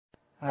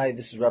Hi,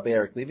 this is Rabbi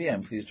Eric Levy.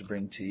 I'm pleased to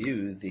bring to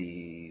you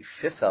the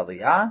fifth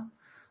aliyah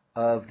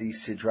of the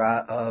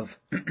Sidra of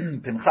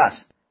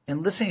Pinchas.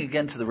 In listening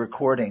again to the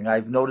recording,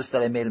 I've noticed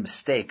that I made a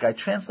mistake. I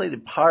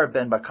translated Par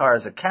Ben Bakar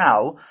as a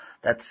cow.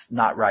 That's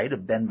not right. A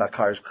Ben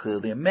Bakar is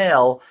clearly a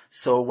male.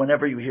 So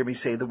whenever you hear me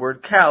say the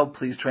word cow,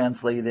 please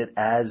translate it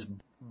as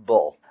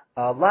bull.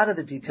 A lot of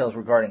the details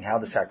regarding how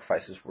the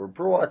sacrifices were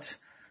brought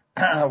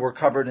were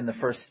covered in the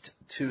first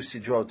two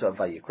Sidrot of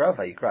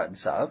Vayikra and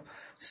Sav.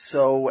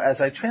 So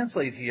as I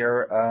translate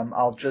here,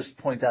 I'll just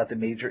point out the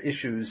major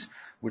issues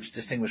which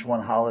distinguish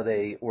one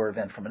holiday or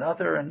event from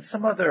another, and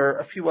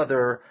a few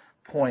other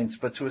points,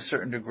 but to a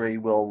certain degree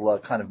we'll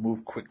kind of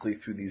move quickly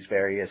through these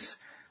various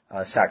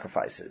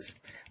sacrifices.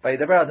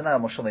 Vayidaber Adonai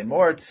Moshe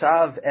Lemor,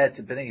 Tzav et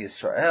bnei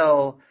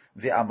Yisrael,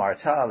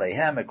 v'amarta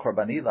aleihem et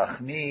korbani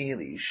lachmi,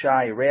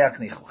 liishai reach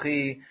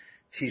nichuchi,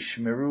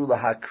 tishmeru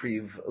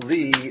lahakriv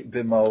li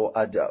bimo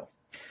ado.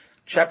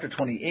 Chapter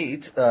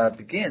 28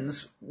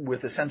 begins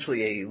with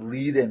essentially a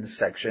lead-in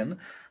section,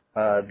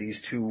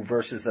 these two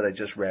verses that I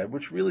just read,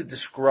 which really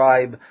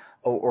describe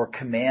or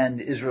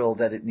command Israel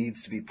that it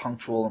needs to be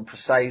punctual and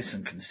precise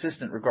and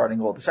consistent regarding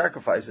all the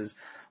sacrifices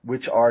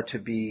which are to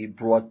be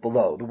brought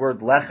below. The word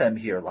lechem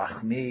here,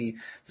 lachmi,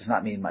 does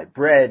not mean my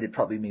bread. It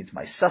probably means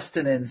my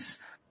sustenance.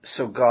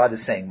 So God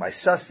is saying my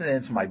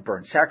sustenance, my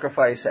burnt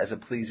sacrifice as a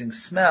pleasing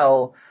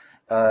smell.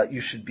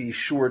 You should be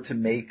sure to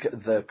make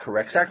the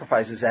correct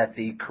sacrifices at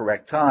the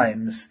correct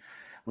times.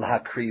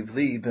 Lahakriv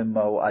li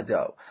b'mo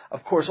ado.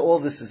 Of course, all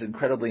this is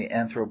incredibly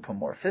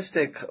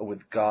anthropomorphistic,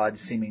 with God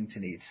seeming to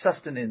need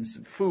sustenance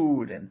and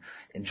food and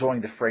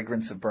enjoying the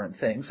fragrance of burnt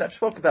things. I've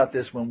spoke about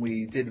this when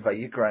we did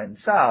Vayikra and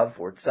Tzav,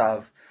 or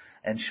Tzav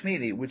and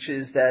Shmini, which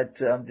is that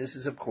this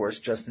is, of course,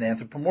 just an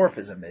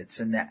anthropomorphism. It's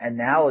an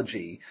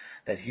analogy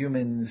that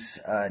humans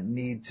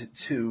need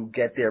to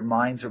get their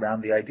minds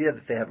around the idea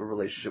that they have a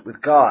relationship with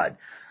God.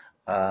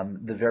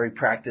 The very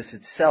practice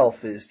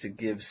itself is to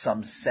give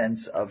some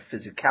sense of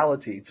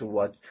physicality to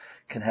what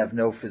can have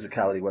no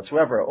physicality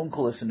whatsoever.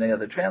 Onkelos and many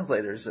other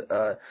translators,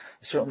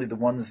 certainly the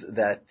ones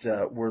that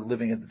were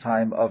living at the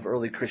time of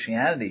early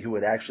Christianity, who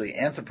had actually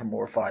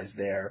anthropomorphized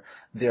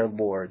their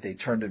Lord. They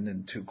turned him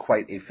into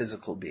quite a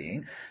physical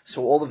being.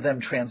 So all of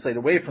them translate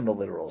away from the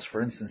literals. For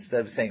instance,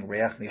 instead of saying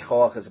reach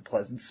nichoach as a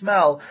pleasant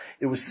smell,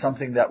 it was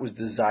something that was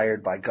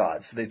desired by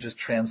God. So they just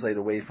translate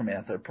away from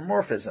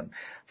anthropomorphism.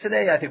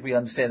 Today, I think we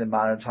understand in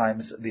modern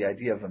times the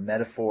idea of a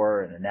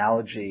metaphor, an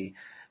analogy,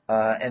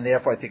 and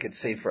therefore I think it's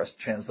safe for us to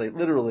translate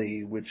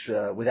literally, which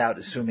without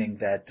assuming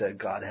that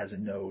God has a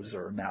nose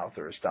or a mouth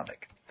or a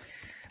stomach.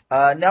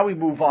 Now we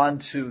move on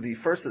to the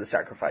first of the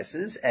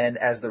sacrifices, and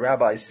as the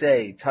rabbis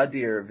say,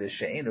 tadir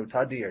v'she'enu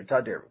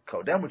tadir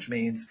kodem, which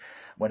means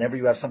whenever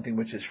you have something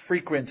which is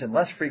frequent and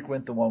less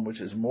frequent, the one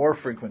which is more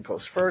frequent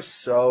goes first.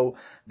 So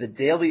the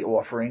daily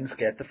offerings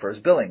get the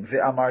first billing.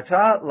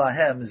 Ve'amarta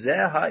lahem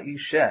zeh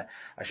ha'isheh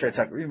asher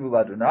takrivu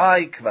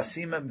ladonai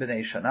kvasim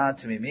b'nei shana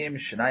tamimim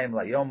shenayim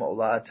layom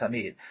ola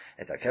tamid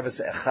et hakeves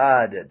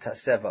echad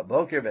taseh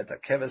v'boker v'et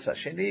hakeves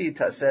hasheni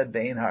taseh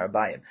bein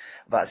ha'arbayim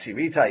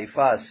v'asirita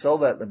ifa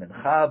solet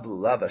lemincha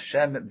blula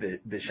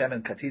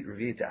b'shemen katit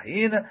revi'it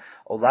ahin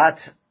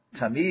olat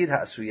Tamid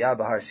ha'asuya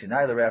b'har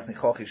Sinai l'reach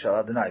nichochi shel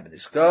Adonai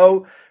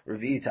b'nisko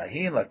revi'it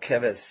tahin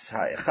l'keves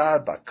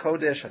ha'echad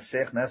b'kodesh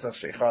hasech nesach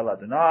sheichar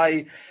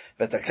l'Adonai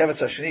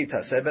v'takeves hasheni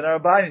taseh ben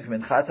arbayim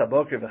k'minchat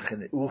haboker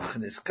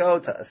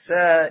v'chnisko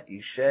taseh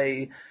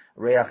ishei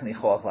reach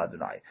nichoch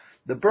l'Adonai.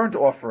 The burnt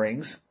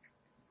offerings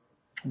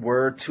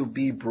were to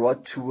be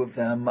brought, two of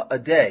them a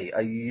day,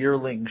 a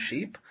yearling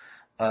sheep,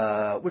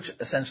 which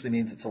essentially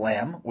means it's a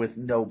lamb with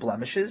no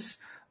blemishes,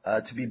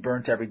 to be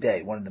burnt every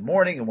day, one in the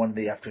morning and one in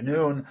the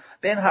afternoon.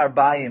 Ben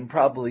Harbayim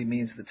probably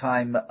means the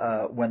time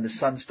when the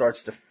sun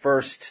starts to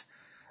first,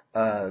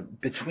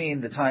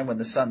 between the time when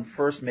the sun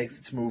first makes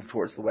its move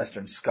towards the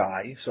western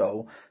sky,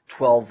 so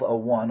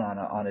 12:01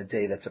 on a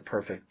day that's a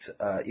perfect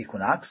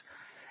equinox,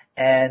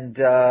 and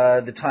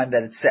the time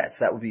that it sets.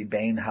 That would be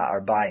Ben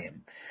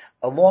Harbayim.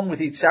 Along with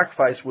each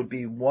sacrifice would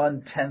be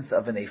 1/10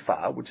 of an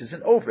ephah, which is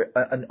an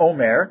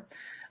omer.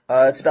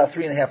 It's about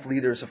 3.5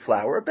 liters of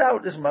flour,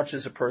 about as much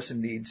as a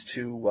person needs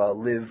to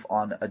live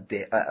on a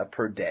day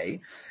per day.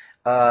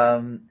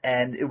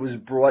 And it was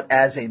brought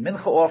as a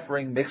mincha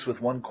offering, mixed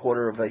with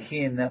 1/4 of a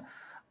hin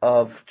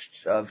of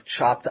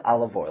chopped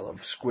olive oil,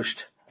 of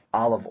squished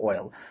olive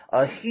oil.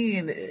 A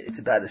hin, it's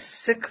about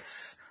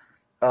 1/6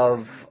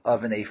 of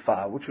an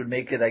ephah, which would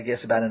make it, I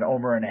guess, about an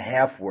omer and a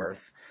half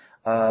worth.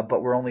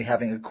 But we're only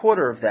having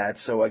 1/4 of that,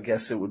 so I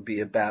guess it would be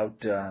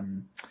about,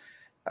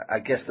 I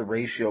guess the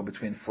ratio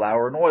between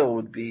flour and oil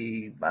would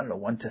be,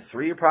 1 to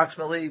 3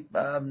 approximately.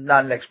 I'm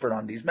not an expert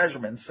on these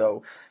measurements,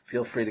 so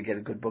feel free to get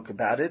a good book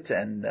about it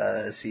and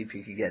see if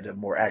you can get a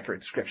more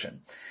accurate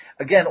description.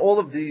 Again, all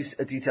of these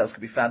details can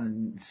be found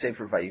in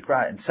Sefer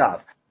Vayikra and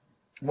Tzav.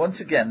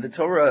 Once again, the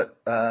Torah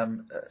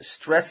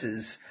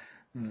stresses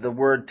the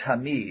word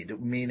tamid,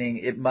 meaning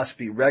it must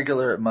be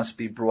regular, it must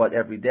be brought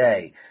every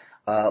day.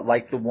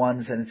 Like the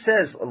ones, and it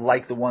says,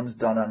 like the ones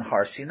done on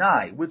Har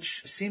Sinai,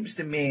 which seems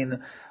to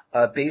mean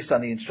based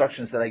on the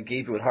instructions that I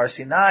gave you at Har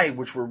Sinai,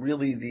 which were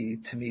really the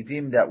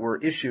Tamidim that were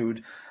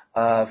issued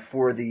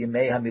for the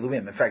Yemei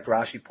HaMiluim. In fact,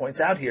 Rashi points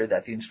out here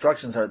that the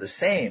instructions are the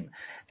same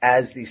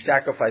as the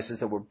sacrifices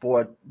that were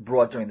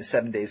brought during the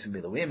 7 days of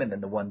Miluim and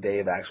then the 1 day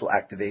of actual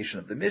activation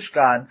of the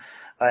Mishkan.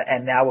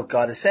 And now what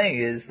God is saying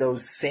is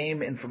those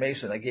same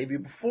information I gave you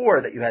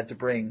before, that you had to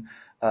bring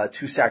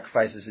 2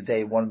 sacrifices a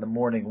day, 1 in the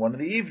morning, 1 in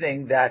the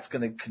evening, that's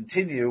going to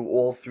continue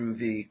all through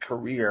the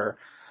career,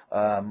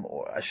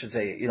 or I should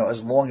say,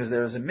 as long as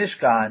there is a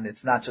Mishkan.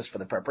 It's not just for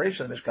the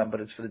preparation of the Mishkan,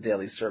 but it's for the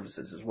daily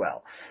services as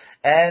well.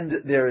 And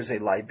there is a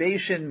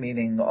libation,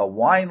 meaning a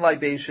wine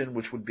libation,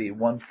 which would be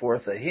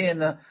 1/4 a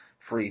hin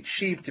for each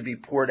sheep, to be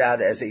poured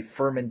out as a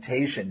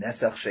fermentation,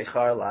 Nesach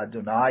Shechar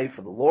LaAdonai,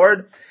 for the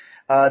Lord.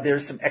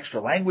 There's some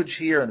extra language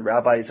here, and the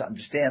rabbis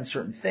understand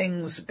certain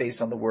things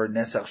based on the word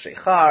Nesach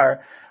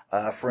Shechar.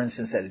 For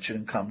instance, that it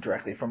shouldn't come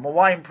directly from a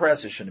wine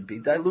press, it shouldn't be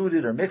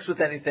diluted or mixed with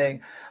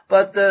anything,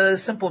 but the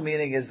simple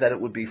meaning is that it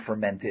would be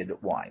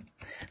fermented wine.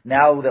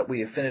 Now that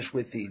we have finished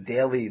with the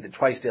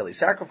twice daily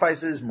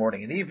sacrifices,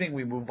 morning and evening,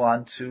 we move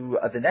on to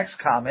the next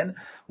common,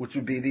 which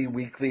would be the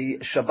weekly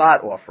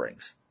Shabbat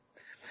offerings.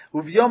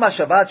 Uv'yom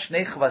HaShabbat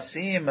shnei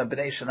chvasim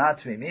b'nei shana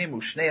tmimim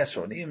u'shnei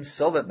asronim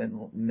silvet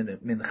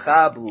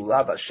mincha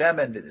b'lulav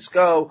hashemen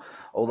v'nisko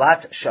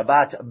olat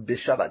Shabbat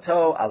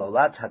b'Shabbato al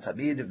olat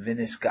hatamid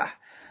v'niskah.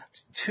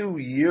 2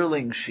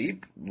 yearling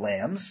sheep,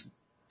 lambs,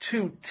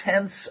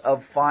 2/10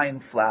 of fine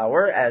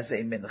flour as a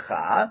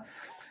mincha,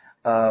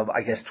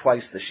 I guess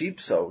twice the sheep,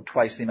 so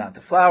twice the amount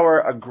of flour,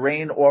 a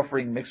grain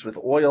offering mixed with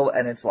oil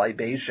and its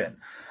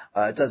libation.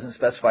 It doesn't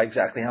specify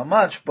exactly how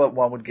much, but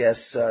one would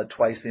guess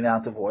twice the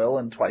amount of oil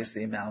and twice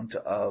the amount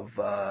of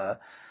wine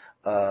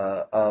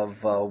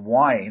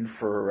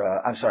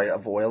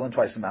of oil and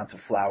twice the amount of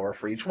flour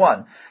for each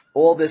one.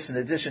 All this in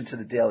addition to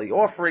the daily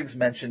offerings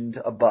mentioned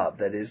above.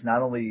 That is,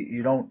 not only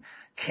you don't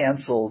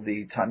cancel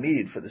the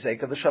tamid for the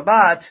sake of the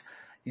Shabbat,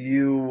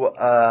 you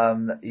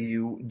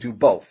do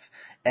both.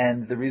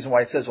 And the reason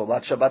why it says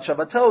Olat Shabbat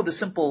Shabbato, the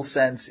simple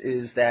sense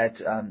is that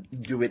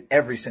do it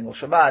every single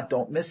Shabbat,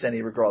 don't miss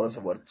any regardless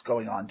of what's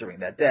going on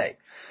during that day.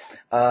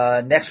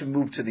 Next we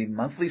move to the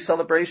monthly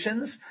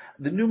celebrations.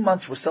 The new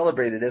months were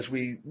celebrated, as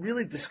we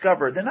really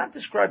discovered, they're not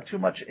described too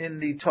much in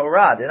the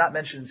Torah. They're not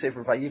mentioned in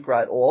Sefer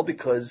Vayikra at all,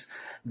 because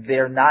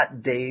they're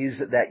not days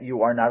that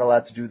you are not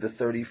allowed to do the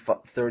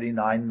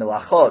 39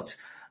 milachot.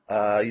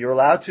 You're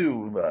allowed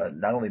to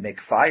not only make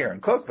fire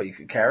and cook, but you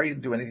could carry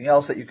and do anything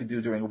else that you could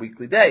do during a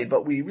weekly day.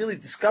 But we really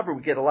discover,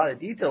 we get a lot of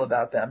detail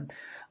about them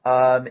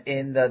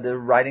in the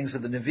writings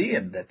of the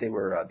Nevi'im, that they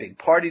were big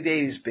party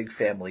days, big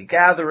family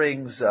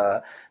gatherings,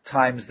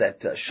 times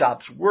that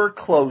shops were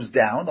closed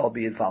down,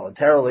 albeit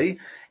voluntarily,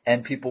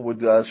 and people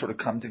would sort of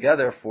come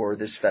together for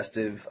this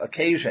festive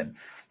occasion.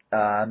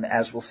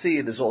 As we'll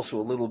see, there's also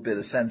a little bit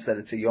of sense that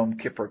it's a Yom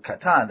Kippur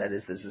Katan, that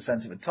is, there's a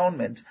sense of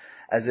atonement,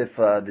 as if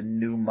the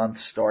new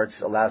month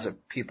allows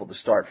people to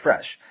start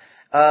fresh.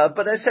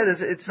 But as I said,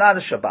 it's not a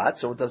Shabbat,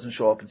 so it doesn't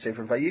show up in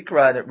Sefer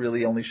Vayikra, and it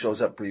really only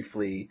shows up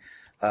briefly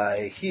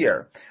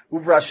here.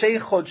 Uvrashei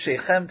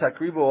chodshechem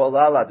takribu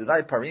olah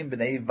l'Adonai parim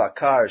b'nei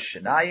vakar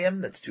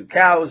shenayim, that's 2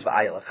 cows,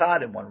 v'ayil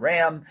echad, and 1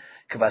 ram,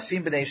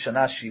 kvasim b'nei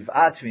shana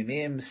shiv'at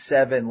tmimim,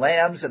 7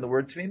 lambs, and the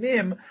word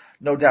tmimim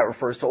no doubt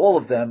refers to all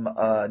of them,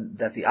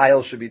 that the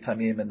ayil should be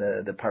tamim and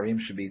the parim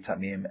should be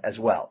tamim as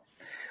well.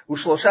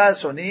 Ushlosha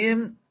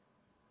asronim,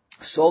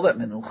 solet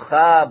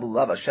menucha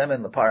b'lulav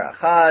hashemen l'par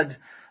achad,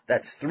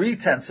 that's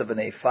 3/10 of an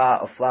ephah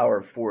of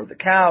flour for the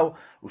cow.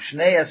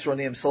 Ushnei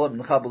asronim solet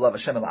menucha b'lulav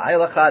hashemen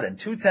l'ayil achad, and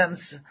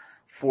 2/10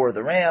 for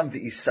the ram.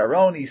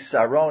 V'isaron,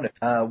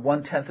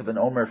 1/10 of an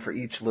omer for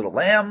each little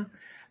lamb.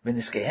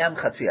 V'niskehem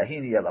chatzi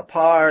ahin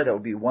yelapar, that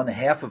would be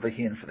 1/2 of a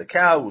hin for the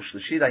cow.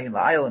 Ushlishit ahin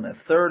la'ayil, and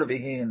 1/3 of a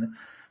hin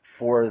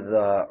for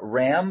the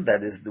ram.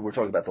 That is, we're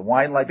talking about the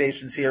wine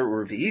libations here.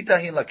 Urvi'it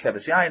ahin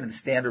la'keves yain, and the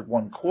standard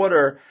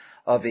 1/4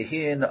 of a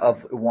hin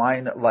of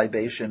wine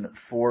libation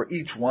for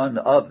each one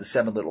of the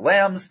 7 little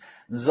lambs.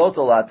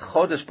 Zotolat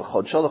chodesh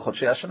b'chodsho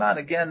l'chodshei hashana. And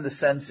again, the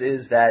sense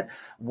is that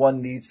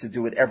one needs to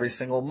do it every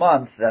single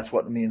month. That's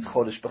what it means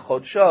chodesh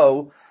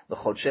b'chodsho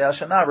l'chodshei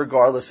hashana,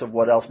 regardless of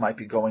what else might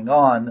be going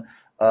on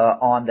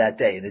that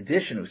day. In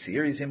addition,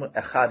 usir yizim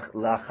echad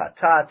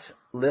lachatat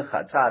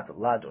lichatat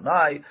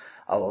ladonai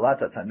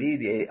alalata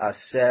tamid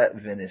ye'aseh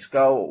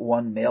v'nisko,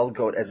 1 male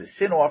goat as a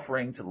sin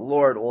offering to the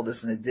Lord. All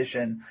this in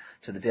addition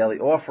to the daily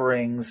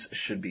offerings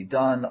should be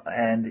done,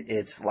 and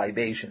its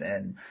libation.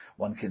 And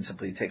one can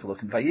simply take a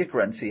look in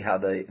Vayikra and see how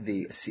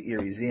the seir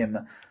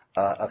yizim,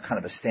 a kind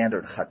of a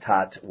standard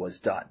chatat, was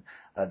done.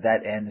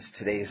 That ends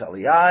today's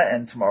Aliyah,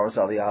 and tomorrow's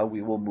Aliyah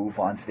we will move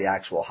on to the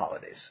actual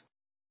holidays.